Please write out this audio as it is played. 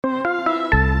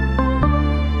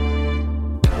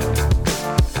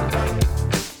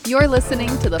You're listening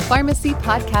to the Pharmacy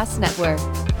Podcast Network.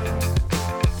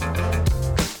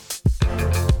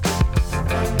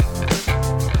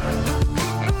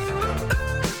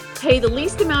 Pay the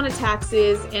least amount of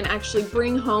taxes and actually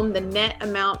bring home the net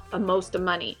amount of most of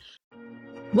money.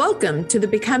 Welcome to the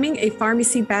Becoming a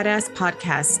Pharmacy Badass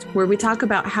podcast, where we talk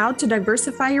about how to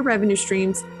diversify your revenue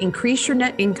streams, increase your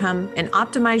net income, and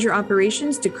optimize your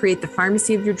operations to create the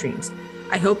pharmacy of your dreams.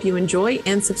 I hope you enjoy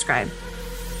and subscribe.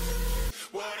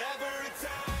 I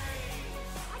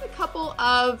have a couple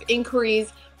of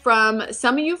inquiries from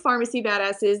some of you pharmacy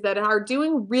badasses that are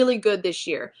doing really good this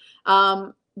year.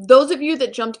 Those of you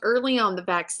that jumped early on the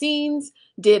vaccines,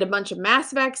 did a bunch of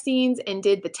mass vaccines, and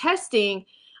did the testing,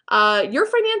 your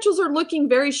financials are looking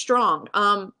very strong,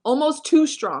 almost too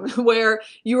strong, where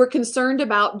you were concerned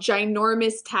about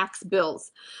ginormous tax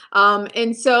bills.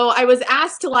 And so I was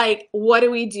asked to what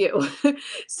do we do?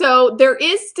 So there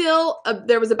is still,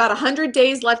 there was about 100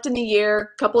 days left in the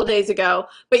year a couple of days ago,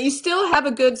 but you still have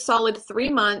a good solid 3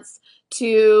 months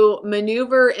to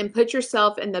maneuver and put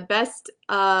yourself in the best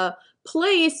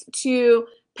place to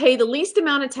pay the least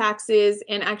amount of taxes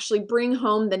and actually bring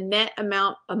home the net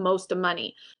amount of most of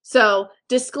money. So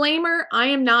disclaimer, I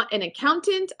am not an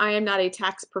accountant. I am not a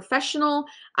tax professional.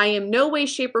 I am no way,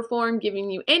 shape, or form giving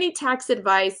you any tax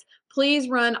advice. Please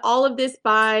run all of this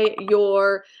by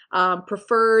your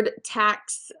preferred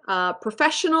tax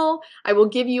professional. I will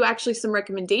give you actually some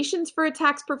recommendations for a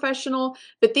tax professional,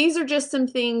 but these are just some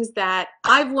things that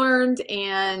I've learned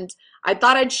and I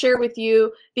thought I'd share with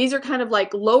you. These are kind of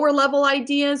like lower level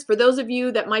ideas for those of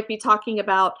you that might be talking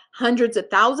about hundreds of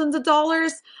thousands of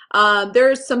dollars.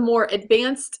 There's some more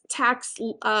advanced tax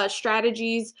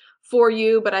strategies for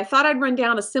you, but I thought I'd run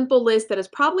down a simple list that is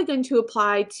probably going to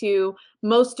apply to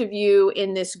most of you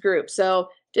in this group. So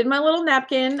did my little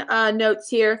napkin notes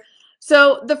here.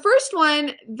 So the first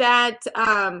one that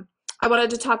I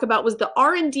wanted to talk about was the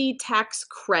R&D tax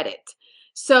credit.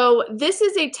 So this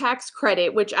is a tax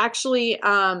credit, which actually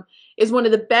is one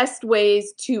of the best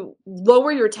ways to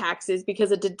lower your taxes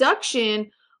because a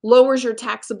deduction lowers your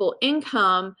taxable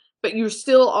income, but you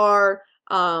still are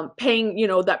paying,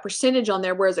 that percentage on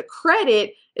there, whereas a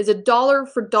credit is a dollar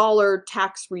for dollar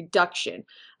tax reduction.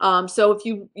 So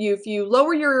if you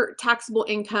lower your taxable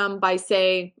income by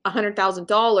say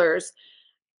 $100,000,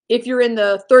 if you're in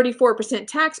the 34%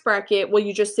 tax bracket, well,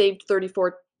 you just saved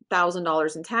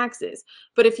 $34,000 in taxes.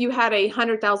 But if you had a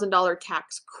 $100,000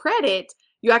 tax credit,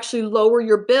 you actually lower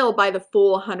your bill by the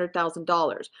full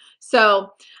 $100,000.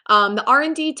 So the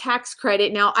R&D tax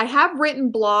credit, now I have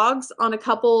written blogs on a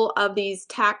couple of these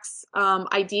tax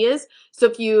ideas. So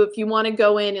if you want to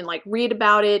go in and read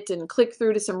about it and click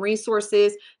through to some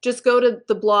resources, just go to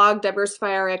the blog,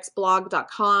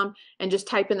 diversifyrxblog.com, and just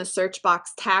type in the search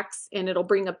box tax and it'll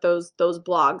bring up those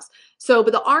blogs. So,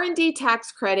 but the R&D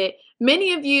tax credit,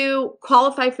 many of you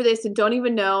qualify for this and don't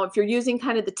even know. If you're using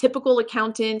kind of the typical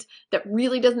accountant that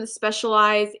really doesn't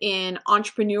specialize in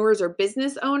entrepreneurs or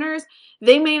business owners,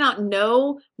 they may not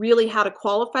know really how to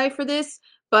qualify for this,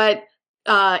 but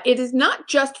it is not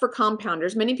just for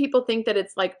compounders. Many people think that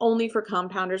it's only for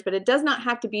compounders, but it does not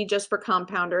have to be just for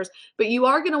compounders. But you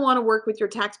are going to want to work with your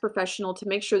tax professional to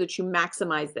make sure that you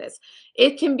maximize this.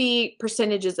 It can be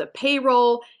percentages of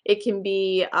payroll. It can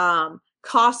be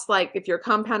costs, like if you're a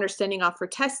compounder sending off for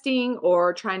testing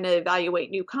or trying to evaluate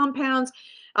new compounds.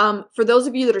 For those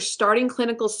of you that are starting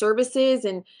clinical services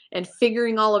and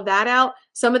figuring all of that out,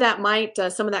 some of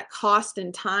that cost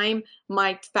and time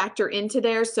might factor into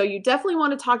there. So you definitely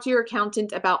want to talk to your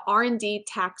accountant about R&D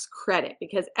tax credit,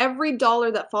 because every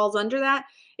dollar that falls under that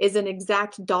is an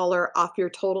exact dollar off your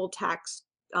total tax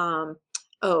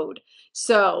owed.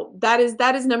 So that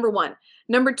is number one.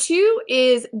 Number two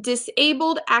is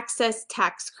disabled access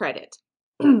tax credit.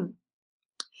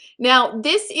 Now,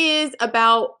 this is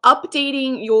about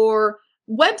updating your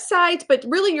website, but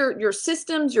really your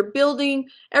systems, your building,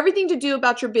 everything to do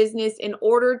about your business in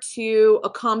order to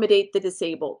accommodate the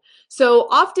disabled. So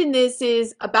often this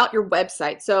is about your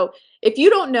website. So if you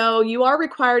don't know, you are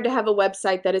required to have a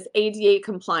website that is ADA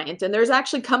compliant. And there's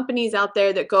actually companies out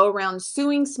there that go around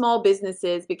suing small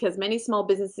businesses because many small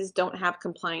businesses don't have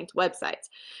compliant websites.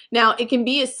 Now, it can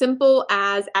be as simple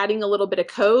as adding a little bit of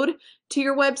code to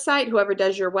your website. Whoever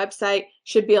does your website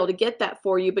should be able to get that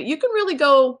for you, but you can really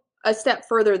go a step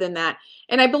further than that.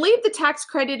 And I believe the tax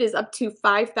credit is up to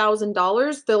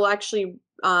 $5,000. They'll actually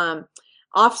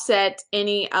offset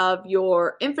any of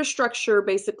your infrastructure,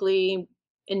 basically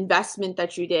investment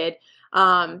that you did.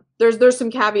 There's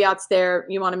some caveats there.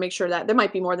 You want to make sure that there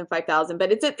might be more than 5,000,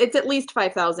 but it's at least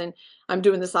 5,000. I'm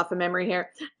doing this off of memory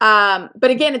here. But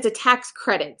again, it's a tax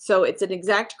credit. So it's an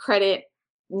exact credit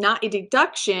not a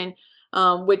deduction,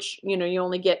 which, you know, you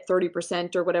only get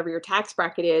 30% or whatever your tax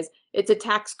bracket is. It's a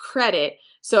tax credit.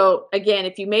 So again,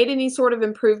 if you made any sort of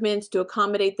improvements to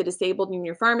accommodate the disabled in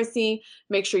your pharmacy,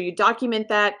 make sure you document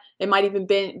that. It might even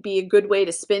be a good way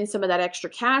to spend some of that extra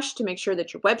cash to make sure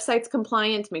that your website's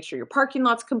compliant, make sure your parking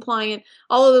lot's compliant,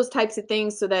 all of those types of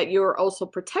things, so that you're also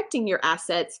protecting your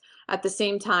assets at the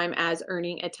same time as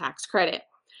earning a tax credit.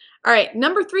 All right,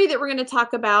 number 3 that we're going to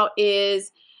talk about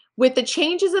is with the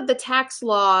changes of the tax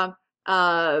law,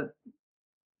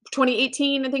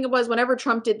 2018, I think it was, whenever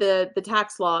Trump did the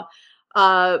tax law,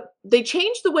 they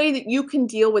changed the way that you can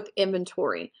deal with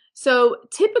inventory. So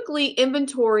typically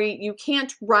inventory, you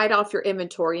can't write off your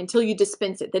inventory until you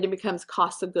dispense it. Then it becomes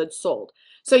cost of goods sold.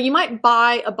 So you might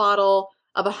buy a bottle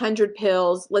of 100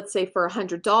 pills, let's say for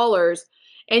 $100,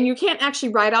 and you can't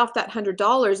actually write off that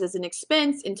 $100 as an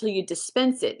expense until you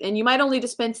dispense it. And you might only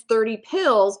dispense 30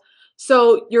 pills.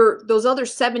 So those other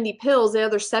 70 pills, the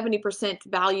other 70%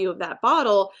 value of that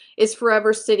bottle is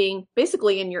forever sitting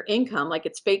basically in your income, like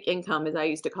it's fake income, as I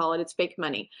used to call it. It's fake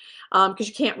money, because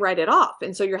you can't write it off.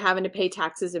 And so you're having to pay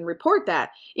taxes and report that,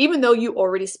 even though you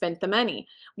already spent the money.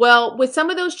 Well, with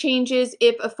some of those changes,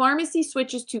 if a pharmacy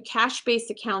switches to cash-based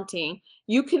accounting,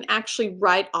 you can actually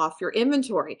write off your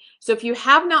inventory. So if you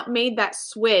have not made that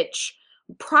switch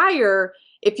prior,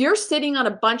 if you're sitting on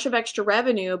a bunch of extra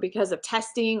revenue because of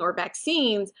testing or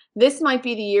vaccines, this might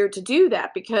be the year to do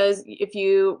that, because if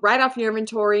you write off your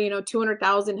inventory, you know,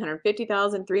 200,000,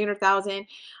 150,000, 300,000,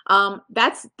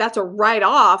 that's a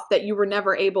write-off that you were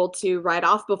never able to write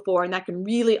off before, and that can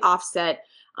really offset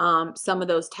some of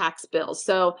those tax bills.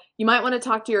 So you might want to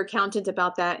talk to your accountant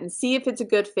about that and see if it's a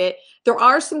good fit. There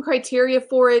are some criteria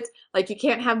for it, like you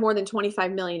can't have more than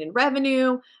 25 million in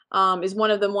revenue, is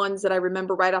one of the ones that I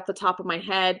remember right off the top of my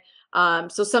head.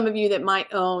 So some of you that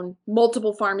might own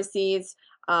multiple pharmacies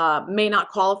may not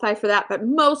qualify for that, but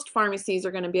most pharmacies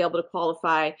are going to be able to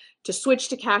qualify to switch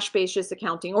to cash basis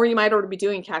accounting, or you might already be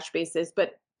doing cash basis,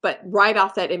 but write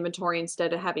off that inventory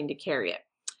instead of having to carry it.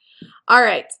 All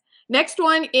right. Next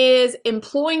one is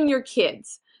employing your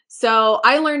kids. So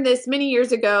I learned this many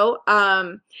years ago,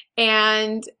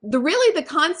 and really the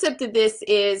concept of this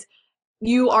is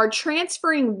you are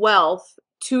transferring wealth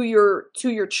to your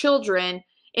children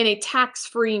in a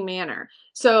tax-free manner.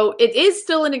 So it is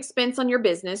still an expense on your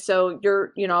business, so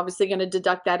you're obviously going to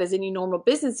deduct that as any normal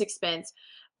business expense,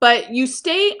 but you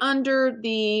stay under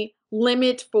the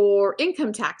limit for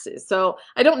income taxes. So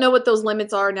I don't know what those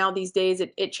limits are now these days.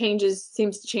 It changes,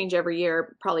 seems to change every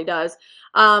year, probably does.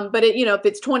 But if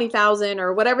it's 20,000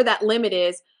 or whatever that limit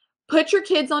is, put your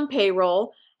kids on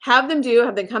payroll, have them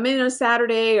come in on a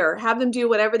Saturday, or have them do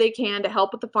whatever they can to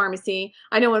help with the pharmacy.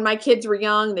 I know when my kids were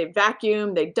young, they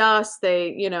vacuum, they dust,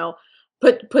 they,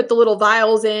 put the little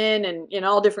vials in, and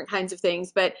all different kinds of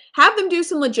things, but have them do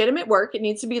some legitimate work. It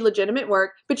needs to be legitimate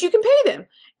work, but you can pay them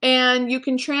and you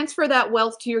can transfer that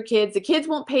wealth to your kids. The kids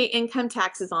won't pay income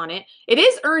taxes on it. It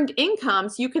is earned income,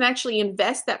 so you can actually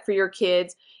invest that for your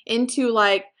kids into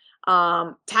like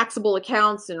taxable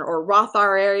accounts or Roth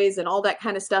IRAs and all that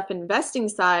kind of stuff, investing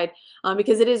side,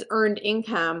 because it is earned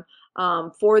income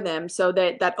for them. So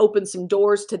that opens some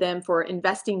doors to them for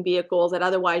investing vehicles that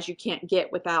otherwise you can't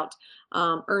get without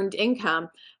earned income.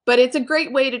 But it's a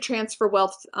great way to transfer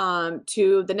wealth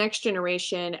to the next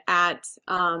generation at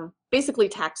basically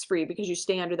tax-free, because you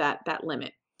stay under that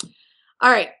limit.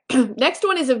 All right, next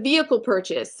one is a vehicle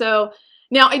purchase. So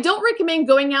now I don't recommend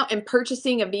going out and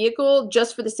purchasing a vehicle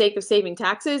just for the sake of saving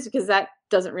taxes, because that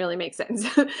doesn't really make sense.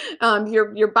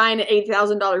 You're buying an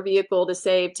 $80,000 vehicle to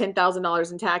save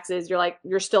 $10,000 in taxes.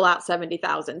 You're still out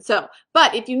 $70,000. So,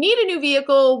 but if you need a new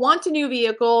vehicle, want a new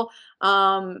vehicle,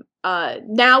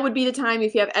 now would be the time,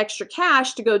 if you have extra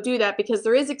cash, to go do that, because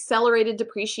there is accelerated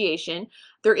depreciation.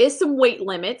 There is some weight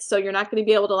limits, so you're not going to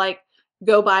be able to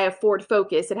go buy a Ford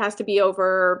Focus. It has to be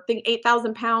over, I think,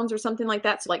 8,000 pounds or something like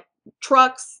that. So like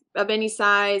trucks of any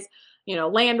size,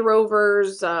 Land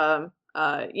Rovers, SUVs,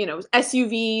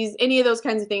 any of those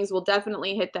kinds of things will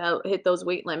definitely hit those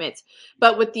weight limits.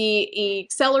 But with the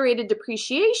accelerated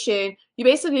depreciation, you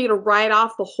basically get to write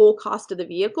off the whole cost of the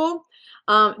vehicle.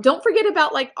 Don't forget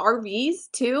about RVs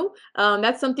too.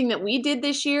 That's something that we did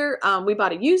this year. We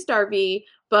bought a used RV,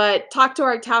 but talk to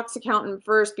our tax accountant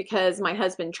first, because my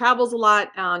husband travels a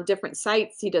lot on different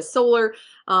sites. He does solar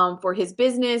for his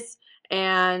business.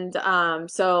 And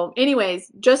so anyways,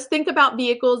 just think about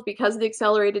vehicles because of the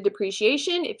accelerated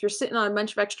depreciation. If you're sitting on a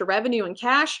bunch of extra revenue and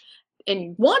cash and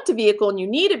you want a vehicle and you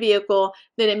need a vehicle,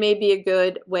 then it may be a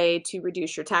good way to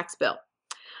reduce your tax bill.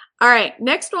 All right,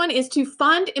 next one is to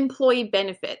fund employee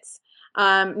benefits.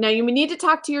 Now you need to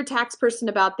talk to your tax person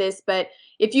about this, but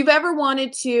if you've ever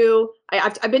wanted to,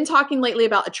 I've been talking lately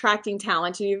about attracting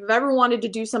talent, and if you've ever wanted to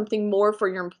do something more for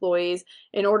your employees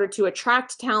in order to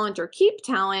attract talent or keep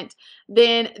talent,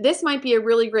 then this might be a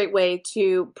really great way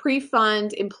to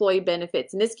pre-fund employee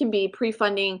benefits. And this can be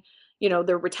pre-funding,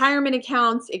 their retirement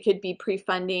accounts. It could be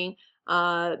pre-funding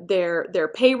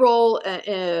their payroll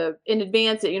in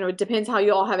advance. It depends how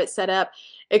you all have it set up.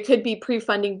 It could be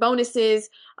pre-funding bonuses.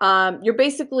 You're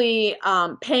basically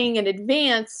paying in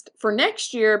advance for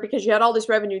next year because you had all this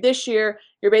revenue this year.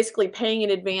 You're basically paying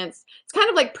in advance. It's kind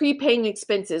of like prepaying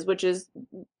expenses, which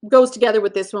goes together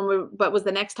with this one, but was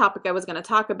the next topic I was going to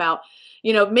talk about.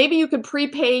 Maybe you could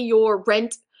prepay your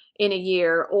rent in a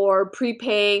year, or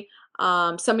prepay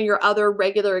some of your other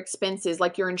regular expenses,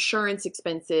 like your insurance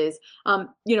expenses.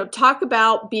 Talk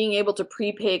about being able to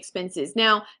prepay expenses.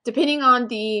 Now, depending on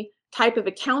the type of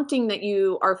accounting that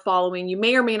you are following, you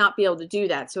may or may not be able to do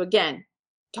that. So again,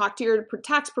 talk to your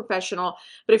tax professional.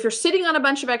 But if you're sitting on a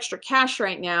bunch of extra cash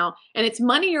right now and it's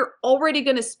money you're already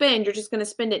going to spend, you're just going to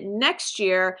spend it next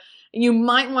year, you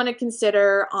might want to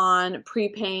consider on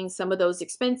prepaying some of those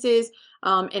expenses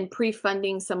and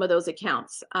pre-funding some of those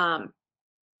accounts. All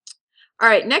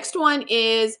right, next one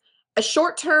is a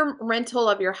short-term rental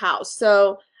of your house.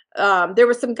 So there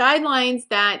were some guidelines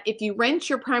that if you rent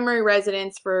your primary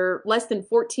residence for less than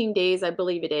 14 days, I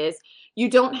believe it is, you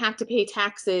don't have to pay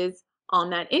taxes on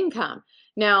that income.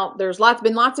 Now, there's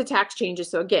been lots of tax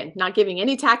changes. So again, not giving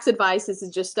any tax advice. This is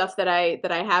just stuff that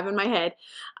I have in my head.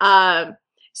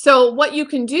 So what you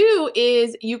can do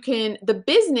is the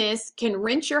business can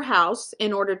rent your house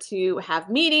in order to have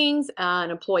meetings,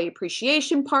 an employee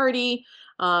appreciation party,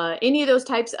 any of those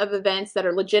types of events that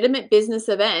are legitimate business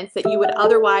events that you would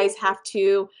otherwise have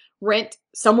to rent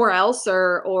somewhere else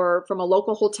or from a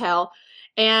local hotel.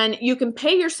 And you can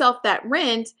pay yourself that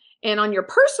rent. And on your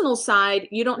personal side,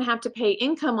 you don't have to pay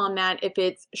income on that if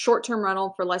it's short-term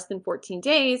rental for less than 14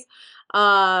 days.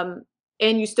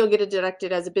 And you still get it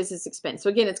deducted as a business expense. So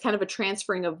again, it's kind of a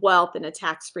transferring of wealth in a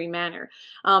tax-free manner.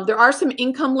 There are some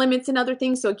income limits and other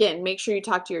things. So again, make sure you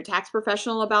talk to your tax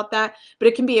professional about that. But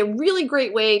it can be a really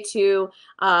great way to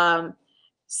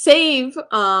save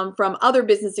from other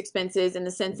business expenses in the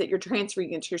sense that you're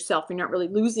transferring it to yourself. You're not really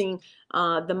losing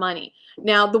the money.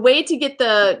 Now, the way to get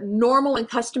the normal and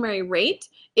customary rate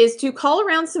is to call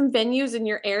around some venues in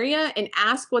your area and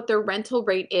ask what their rental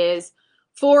rate is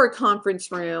for a conference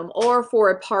room or for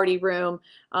a party room,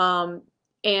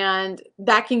 and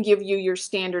that can give you your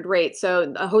standard rate.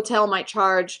 So a hotel might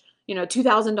charge,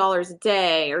 $2,000 a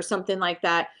day or something like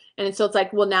that. And so it's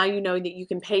like, well, now you know that you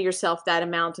can pay yourself that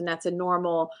amount, and that's a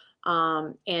normal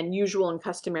and usual and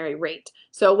customary rate.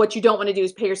 So what you don't want to do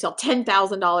is pay yourself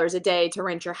 $10,000 a day to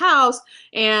rent your house,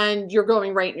 and your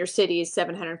going rate in your city is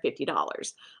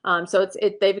 $750. So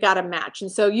they've got to match.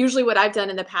 And so usually what I've done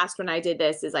in the past when I did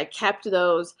this is I kept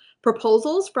those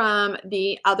proposals from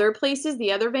the other places,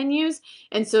 the other venues,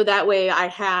 and so that way I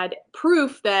had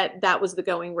proof that that was the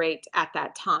going rate at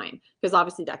that time, because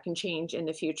obviously that can change in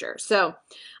the future. So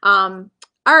all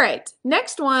right,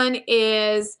 next one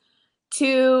is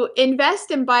to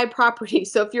invest and buy property.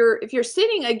 So if you're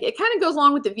sitting, it kind of goes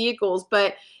along with the vehicles,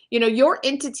 but your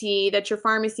entity that your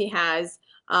pharmacy has,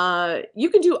 you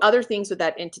can do other things with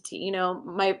that entity.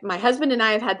 My husband and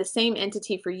I have had the same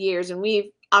entity for years, and we've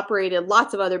operated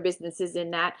lots of other businesses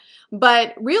in that.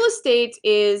 But real estate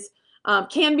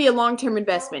can be a long-term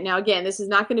investment. Now, again, this is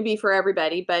not going to be for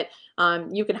everybody, but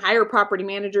you can hire property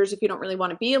managers if you don't really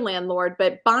want to be a landlord.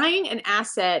 But buying an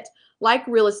asset like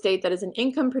real estate that is an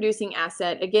income-producing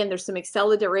asset, again, there's some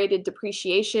accelerated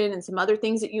depreciation and some other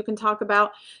things that you can talk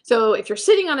about. So if you're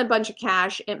sitting on a bunch of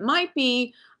cash, it might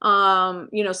be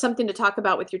something to talk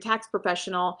about with your tax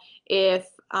professional if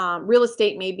real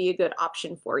estate may be a good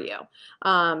option for you,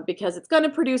 because it's going to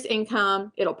produce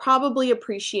income, it'll probably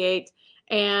appreciate,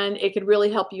 and it could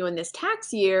really help you in this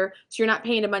tax year. So you're not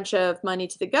paying a bunch of money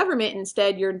to the government.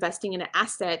 Instead, you're investing in an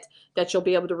asset that you'll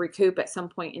be able to recoup at some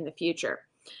point in the future.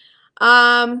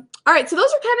 All right, so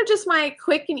those are kind of just my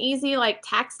quick and easy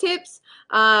tax tips.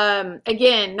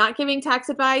 Again, not giving tax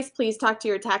advice. Please talk to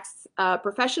your tax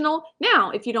professional. Now,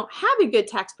 if you don't have a good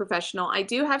tax professional, I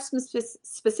do have some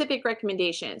specific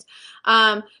recommendations.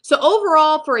 So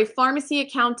overall, for a pharmacy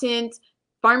accountant,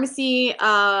 pharmacy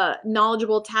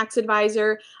knowledgeable tax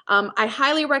advisor, I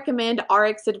highly recommend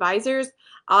RX Advisors.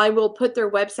 I will put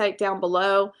their website down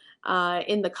below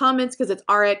in the comments, because it's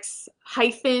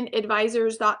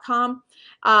rx-advisors.com.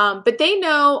 But they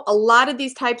know a lot of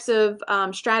these types of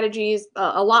strategies,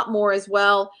 a lot more as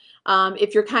well,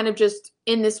 if you're kind of just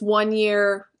in this 1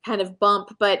 year kind of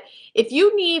bump. But if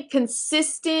you need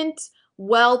consistent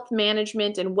wealth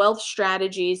management and wealth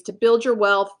strategies to build your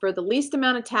wealth for the least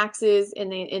amount of taxes in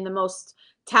the most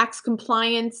tax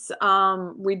compliance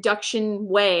reduction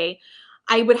way,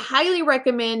 I would highly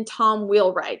recommend Tom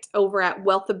Wheelwright over at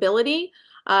Wealthability.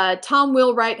 Tom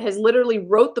Wheelwright has literally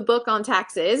wrote the book on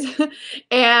taxes,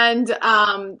 and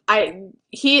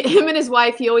him and his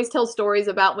wife, he always tells stories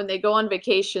about when they go on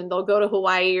vacation, they'll go to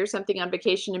Hawaii or something on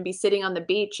vacation and be sitting on the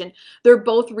beach, and they're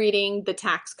both reading the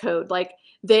tax code. Like,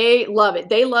 they love it.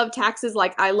 They love taxes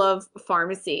like I love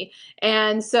pharmacy.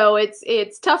 And so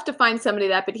it's tough to find somebody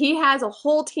that, but he has a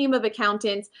whole team of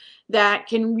accountants that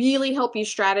can really help you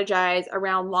strategize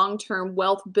around long-term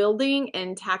wealth building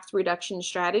and tax reduction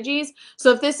strategies.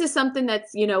 So if this is something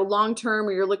that's, long-term,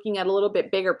 or you're looking at a little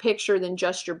bit bigger picture than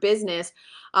just your business,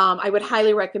 I would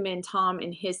highly recommend Tom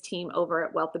and his team over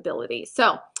at Wealthability.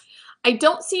 So I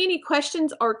don't see any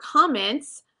questions or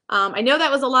comments. I know that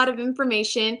was a lot of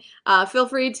information. Feel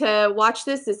free to watch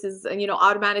this. This is,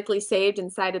 automatically saved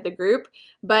inside of the group.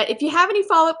 But if you have any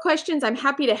follow-up questions, I'm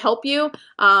happy to help you.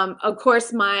 Of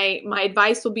course, my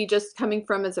advice will be just coming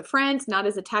from as a friend, not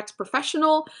as a tax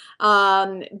professional.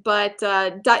 But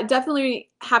definitely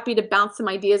happy to bounce some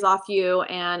ideas off you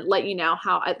and let you know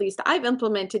how at least I've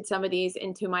implemented some of these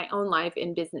into my own life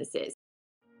and businesses.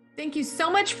 Thank you so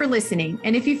much for listening.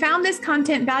 And if you found this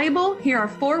content valuable, here are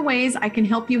 4 ways I can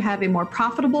help you have a more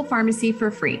profitable pharmacy for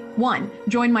free. 1,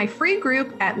 join my free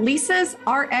group at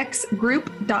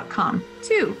lisasrxgroup.com.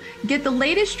 2, get the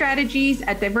latest strategies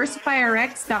at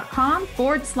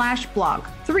diversifyrx.com/blog.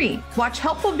 3, watch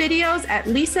helpful videos at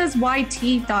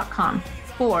lisasyt.com.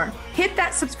 4, hit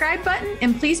that subscribe button,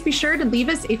 and please be sure to leave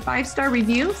us a 5-star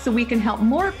review so we can help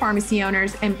more pharmacy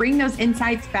owners and bring those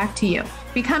insights back to you.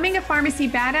 Becoming a Pharmacy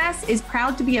Badass is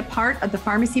proud to be a part of the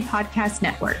Pharmacy Podcast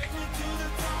Network.